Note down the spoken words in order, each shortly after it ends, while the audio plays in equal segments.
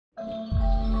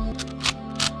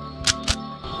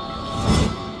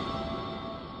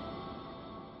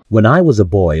When I was a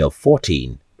boy of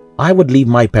 14, I would leave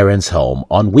my parents' home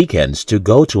on weekends to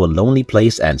go to a lonely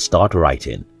place and start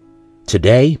writing.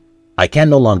 Today, I can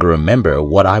no longer remember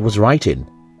what I was writing.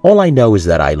 All I know is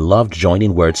that I loved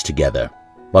joining words together.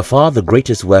 By far the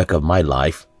greatest work of my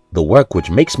life, the work which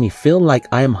makes me feel like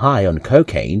I am high on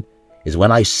cocaine, is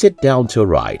when I sit down to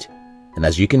write. And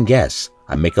as you can guess,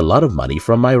 I make a lot of money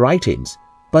from my writings.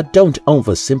 But don't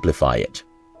oversimplify it.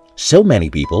 So many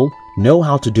people know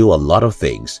how to do a lot of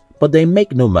things, but they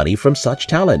make no money from such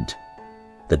talent.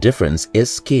 The difference is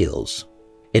skills.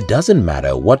 It doesn't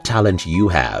matter what talent you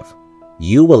have.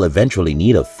 You will eventually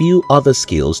need a few other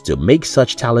skills to make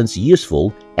such talents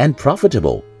useful and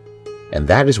profitable. And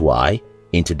that is why,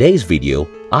 in today's video,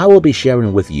 I will be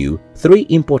sharing with you 3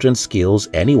 important skills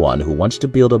anyone who wants to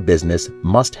build a business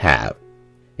must have.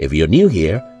 If you're new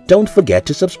here, don't forget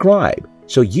to subscribe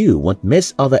so you won't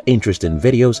miss other interesting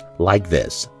videos like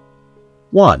this.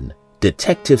 1.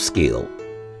 Detective skill.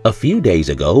 A few days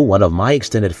ago, one of my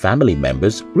extended family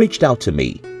members reached out to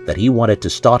me that he wanted to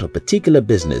start a particular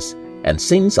business, and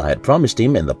since I had promised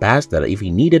him in the past that if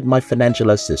he needed my financial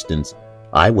assistance,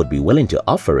 I would be willing to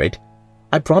offer it,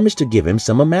 I promised to give him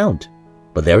some amount.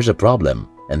 But there's a problem,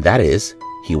 and that is,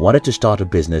 he wanted to start a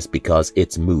business because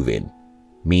it's moving.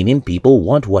 Meaning people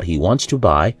want what he wants to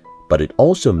buy, but it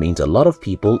also means a lot of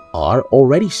people are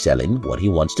already selling what he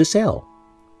wants to sell.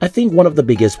 I think one of the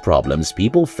biggest problems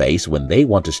people face when they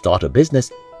want to start a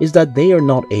business is that they are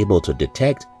not able to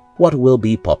detect what will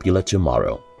be popular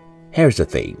tomorrow. Here's the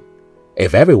thing.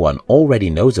 If everyone already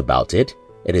knows about it,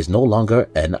 it is no longer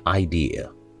an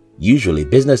idea. Usually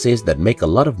businesses that make a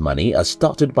lot of money are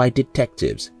started by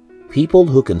detectives, people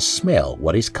who can smell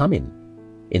what is coming.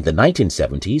 In the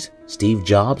 1970s, Steve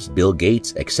Jobs, Bill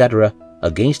Gates, etc.,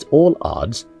 against all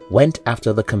odds, went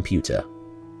after the computer.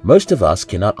 Most of us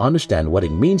cannot understand what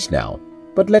it means now,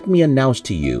 but let me announce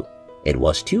to you, it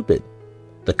was stupid.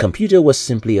 The computer was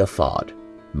simply a fraud.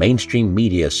 Mainstream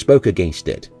media spoke against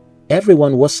it.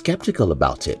 Everyone was skeptical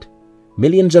about it.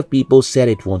 Millions of people said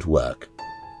it won't work.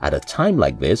 At a time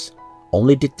like this,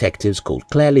 only detectives could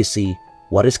clearly see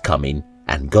what is coming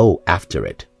and go after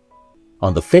it.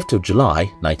 On the 5th of July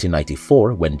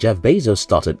 1994, when Jeff Bezos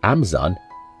started Amazon,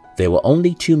 there were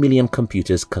only 2 million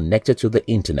computers connected to the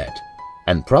internet,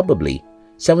 and probably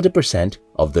 70%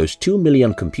 of those 2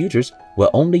 million computers were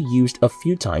only used a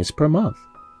few times per month.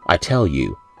 I tell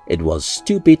you, it was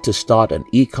stupid to start an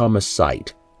e-commerce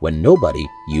site when nobody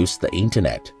used the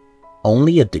internet.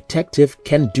 Only a detective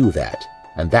can do that,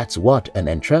 and that's what an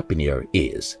entrepreneur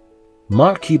is.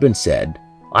 Mark Cuban said,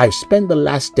 "I've spent the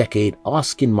last decade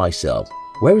asking myself,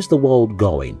 where is the world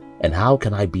going and how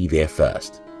can I be there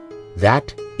first?"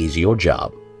 That is your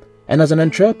job. And as an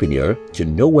entrepreneur, to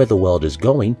know where the world is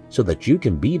going so that you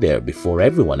can be there before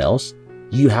everyone else,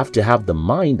 you have to have the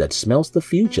mind that smells the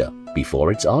future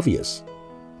before it's obvious.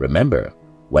 Remember,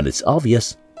 when it's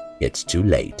obvious, it's too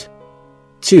late.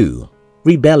 2.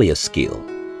 Rebellious skill.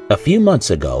 A few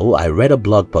months ago, I read a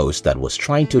blog post that was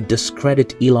trying to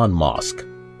discredit Elon Musk.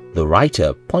 The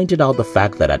writer pointed out the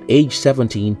fact that at age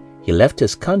 17, he left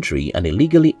his country and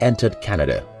illegally entered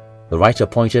Canada. The writer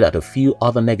pointed at a few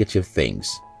other negative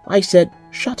things. I said,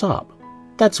 shut up.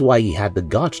 That's why he had the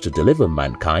guts to deliver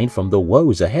mankind from the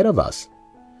woes ahead of us.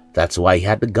 That's why he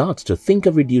had the guts to think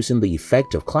of reducing the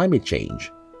effect of climate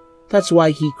change. That's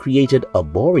why he created a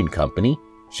boring company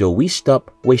so we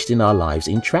stop wasting our lives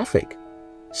in traffic.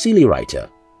 Silly writer.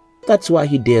 That's why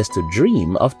he dares to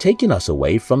dream of taking us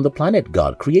away from the planet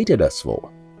God created us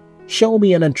for. Show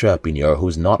me an entrepreneur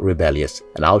who's not rebellious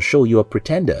and I'll show you a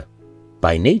pretender.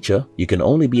 By nature, you can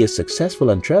only be a successful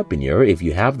entrepreneur if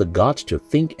you have the guts to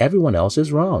think everyone else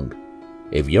is wrong.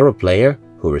 If you're a player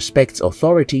who respects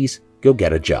authorities, go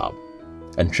get a job.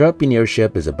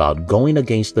 Entrepreneurship is about going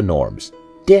against the norms,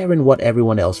 daring what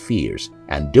everyone else fears,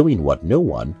 and doing what no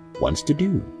one wants to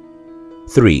do.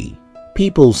 3.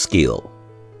 People skill.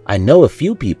 I know a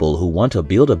few people who want to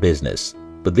build a business,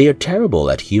 but they are terrible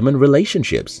at human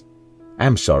relationships.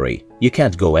 I'm sorry, you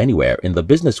can't go anywhere in the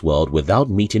business world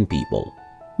without meeting people.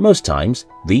 Most times,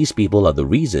 these people are the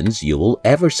reasons you will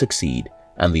ever succeed,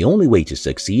 and the only way to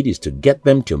succeed is to get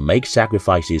them to make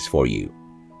sacrifices for you.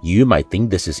 You might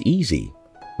think this is easy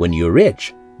when you're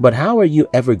rich, but how are you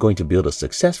ever going to build a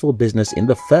successful business in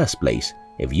the first place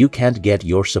if you can't get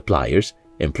your suppliers,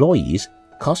 employees,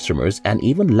 customers, and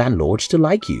even landlords to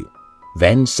like you?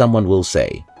 Then someone will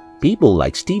say, people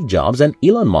like Steve Jobs and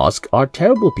Elon Musk are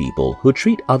terrible people who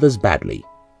treat others badly.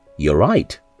 You're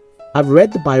right. I've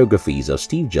read the biographies of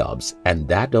Steve Jobs and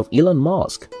that of Elon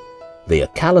Musk. They are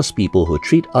callous people who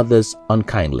treat others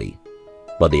unkindly.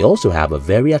 But they also have a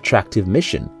very attractive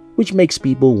mission, which makes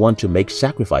people want to make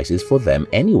sacrifices for them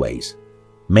anyways.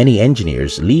 Many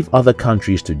engineers leave other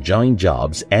countries to join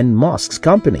jobs and Musk's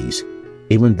companies,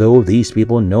 even though these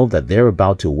people know that they're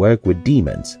about to work with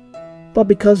demons. But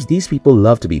because these people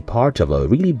love to be part of a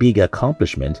really big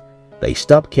accomplishment, they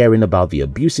stop caring about the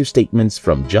abusive statements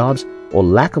from jobs or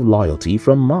lack of loyalty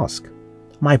from Musk.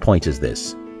 My point is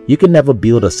this: you can never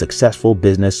build a successful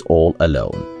business all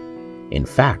alone. In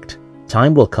fact,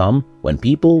 time will come when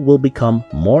people will become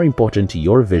more important to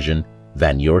your vision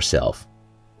than yourself.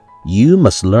 You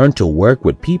must learn to work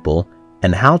with people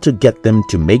and how to get them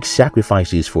to make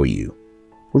sacrifices for you.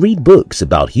 Read books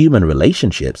about human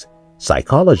relationships,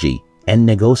 psychology, and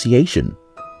negotiation.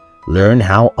 Learn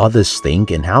how others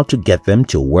think and how to get them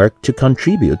to work to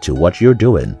contribute to what you're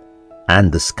doing.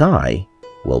 And the sky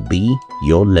will be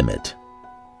your limit.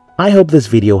 I hope this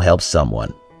video helps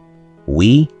someone.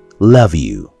 We love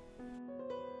you.